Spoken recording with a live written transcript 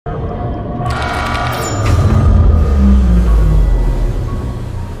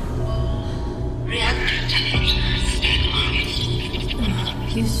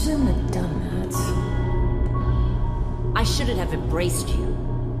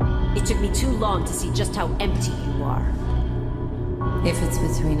It took me too long to see just how empty you are. If it's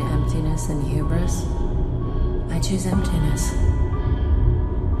between emptiness and hubris, I choose emptiness.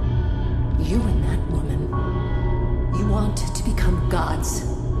 You and that woman, you wanted to become gods.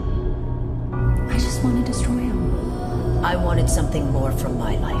 I just want to destroy them. I wanted something more from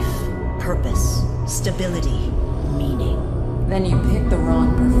my life. Purpose, stability, meaning. Then you picked the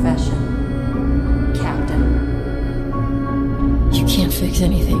wrong profession, Captain. You can't fix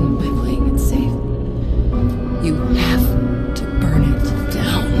anything by